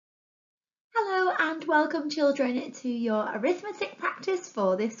Hello and welcome children to your arithmetic practice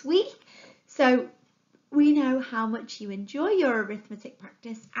for this week. So we know how much you enjoy your arithmetic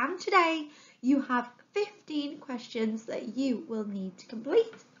practice and today you have 15 questions that you will need to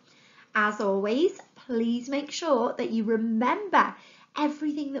complete. As always, please make sure that you remember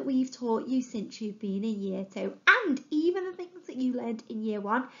everything that we've taught you since you've been in year 2 and even the things that you learned in year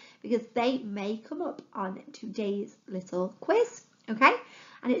 1 because they may come up on today's little quiz, okay?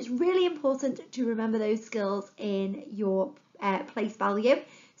 And it's really important to remember those skills in your place value.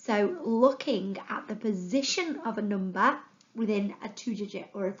 So looking at the position of a number within a 2-digit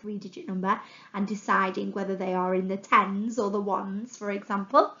or a 3-digit number and deciding whether they are in the tens or the ones, for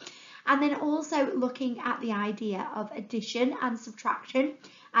example. And then also looking at the idea of addition and subtraction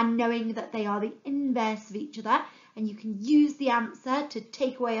and knowing that they are the inverse of each other, and you can use the answer to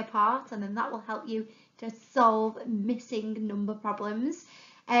take away a part, and then that will help you to solve missing number problems.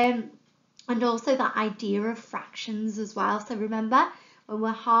 And also that idea of fractions as well. So remember, when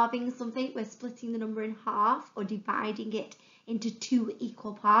we're halving something, we're splitting the number in half or dividing it into 2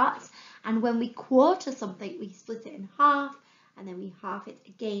 equal parts. And when we quarter something, we split it in half and then we halve it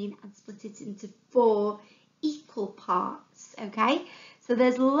again and split it into 4 equal parts, okay? So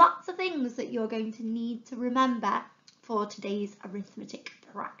there's lots of things that you're going to need to remember for today's arithmetic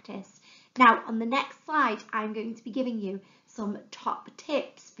practice. Now, on the next slide, I'm going to be giving you some top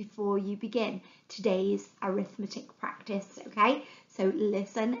tips before you begin today's arithmetic practice, okay? So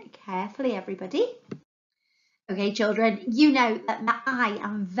listen carefully, everybody. Okay, children, you know that I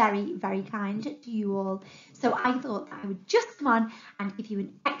am very, very kind to you all. So I thought that I would just come on and give you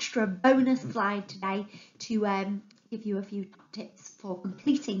an extra bonus slide today to give you a few tips for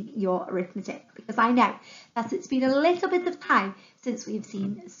completing your arithmetic, because I know that it's been a little bit of time since we've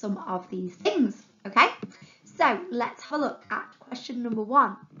seen some of these things, okay? So let's have a look at question number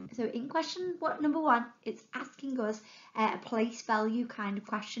 1. So in question number 1, it's asking us a place value kind of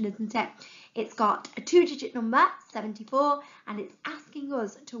question, isn't it? It's got a 2-digit number, 74, and it's asking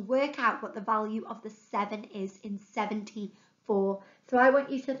us to work out what the value of the 7 is in 74. So I want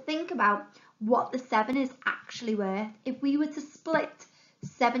you to think about what the 7 is actually worth. If we were to split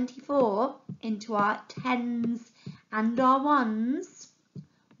 74 into our tens and our ones,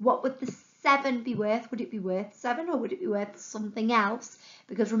 what would the 7 be worth? Would it be worth 7 or would it be worth something else?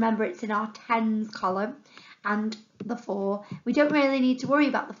 Because remember, it's in our tens column, and the 4. We don't really need to worry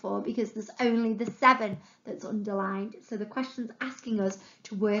about the 4 because there's only the 7 that's underlined. So the question's asking us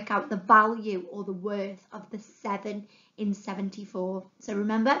to work out the value or the worth of the 7 in 74. So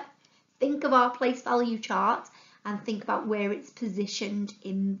remember, think of our place value chart and think about where it's positioned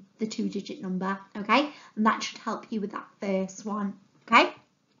in the 2-digit number, okay? And that should help you with that first one, okay?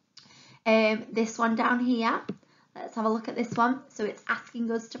 This one down here, let's have a look at this one. So it's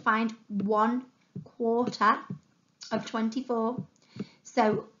asking us to find 1/4 of 24.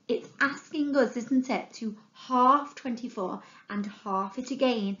 So it's asking us, isn't it, to half 24 and half it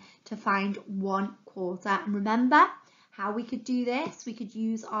again to find 1/4. And remember how we could do this? We could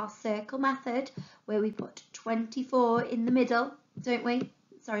use our circle method where we put 24 in the middle, don't we?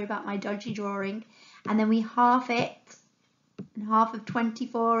 Sorry about my dodgy drawing. And then we half it, and half of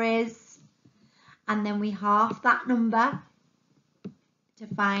 24 is, and then we half that number to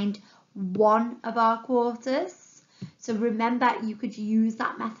find 1 of our quarters. So remember, you could use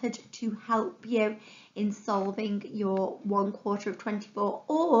that method to help you in solving your 1/4 of 24,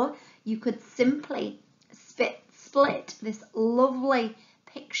 or you could simply split this lovely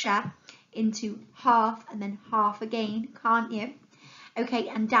picture into half and then half again, can't you? Okay,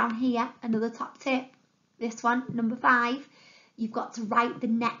 and down here, another top tip, this one, number 5. You've got to write the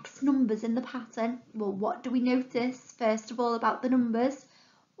next numbers in the pattern. Well, what do we notice, first of all, about the numbers?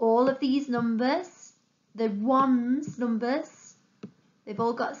 All of these numbers, the ones numbers, they've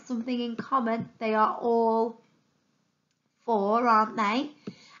all got something in common. They are all 4, aren't they?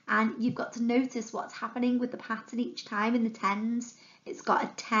 And you've got to notice what's happening with the pattern each time. In the tens, it's got a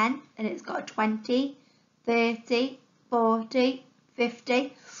 10, and it's got a 20, 30, 40,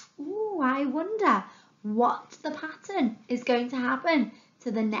 50. Ooh, I wonder what the pattern is going to happen to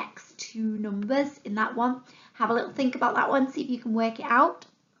the next 2 numbers in that one. Have a little think about that one, see if you can work it out.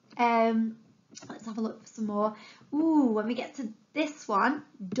 Let's have a look for some more. Ooh, when we get to this one,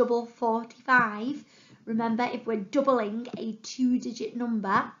 double 45. Remember, if we're doubling a 2-digit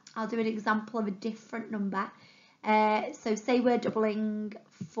number, I'll do an example of a different number. So say we're doubling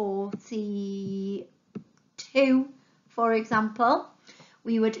 42, for example.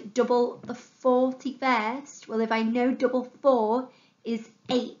 We would double the 40 first. Well, if I know double 4 is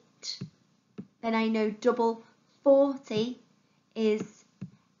 8, then I know double 40 is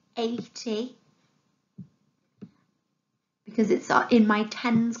 80 because it's in my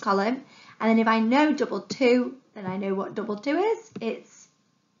tens column. And then if I know double 2, then I know what double 2 is. It's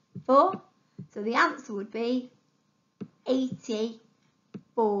 4. So the answer would be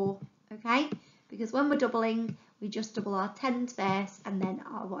 84, okay? Because when we're doubling, we just double our tens first and then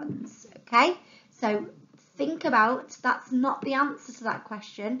our ones, okay? So think about, that's not the answer to that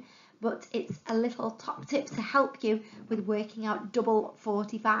question, but it's a little top tip to help you with working out double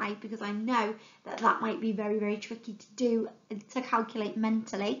 45, because I know that that might be very, very tricky to do, to calculate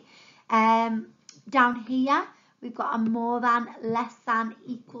mentally. Down here, we've got a more than, less than,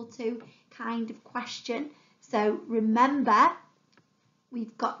 equal to kind of question. So remember,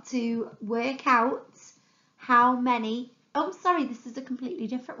 we've got to work out how many, oh sorry, this is a completely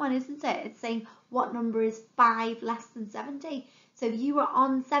different one, isn't it? It's saying what number is 5 less than 70. So if you were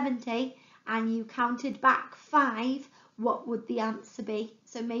on 70 and you counted back 5, what would the answer be?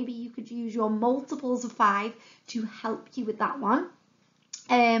 So maybe you could use your multiples of 5 to help you with that one.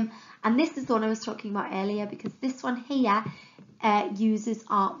 And this is the one I was talking about earlier, because this one here uses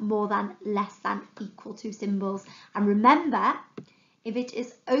our more than, less than, equal to symbols. And remember, if it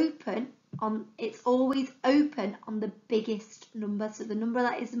is open on, it's always open on the biggest number. So the number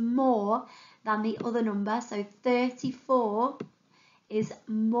that is more than the other number. So 34 is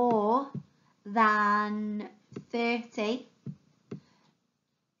more than 30.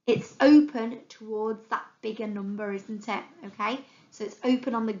 It's open towards that bigger number, isn't it? Okay, so it's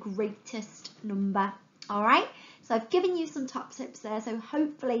open on the greatest number. All right, so I've given you some top tips there, so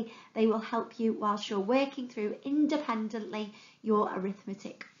hopefully they will help you whilst you're working through independently your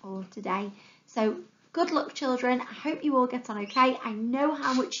arithmetic for today. So good luck, children. I hope you all get on okay. I know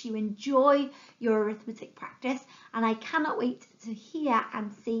how much you enjoy your arithmetic practice, and I cannot wait to hear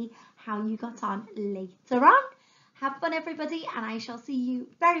and see how you got on later on. Have fun, everybody, and I shall see you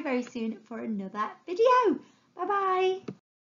very, very soon for another video. Bye-bye.